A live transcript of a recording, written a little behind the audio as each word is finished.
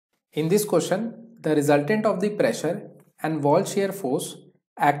In this question, the resultant of the pressure and wall shear force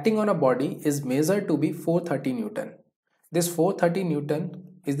acting on a body is measured to be 430 Newton. This 430 Newton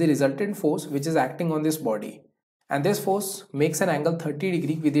is the resultant force which is acting on this body, and this force makes an angle 30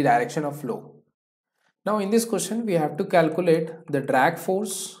 degree with the direction of flow. Now in this question we have to calculate the drag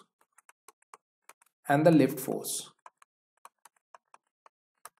force and the lift force.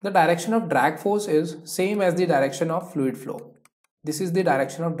 The direction of drag force is same as the direction of fluid flow. This is the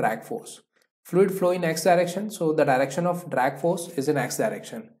direction of drag force. Fluid flow in x direction, so the direction of drag force is in x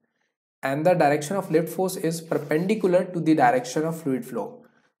direction. And the direction of lift force is perpendicular to the direction of fluid flow.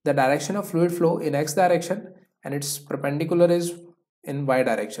 The direction of fluid flow in x direction and its perpendicular is in y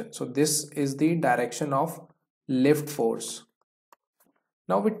direction. So this is the direction of lift force.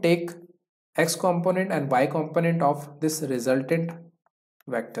 Now we take x component and y component of this resultant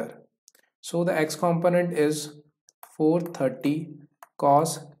vector. So the x component is 430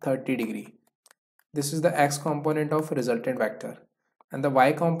 cos 30 degree. This is the x component of resultant vector, and the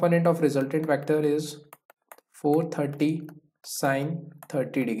y component of resultant vector is 430 sin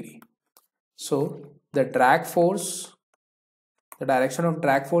 30 degree. So the drag force, the direction of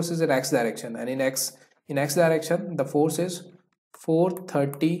drag force is in x direction, and in x direction the force is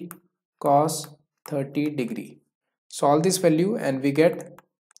 430 cos 30 degree. Solve this value and we get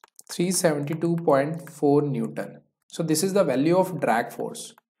 372.4 Newton. So this is the value of drag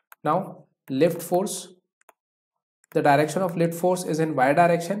force. Now lift force, the direction of lift force is in y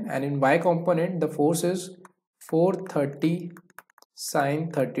direction, and in y component the force is 430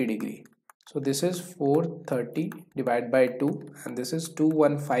 sin 30 degree. So this is 430 divided by 2 and this is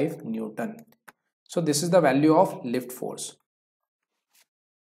 215 Newton. So this is the value of lift force.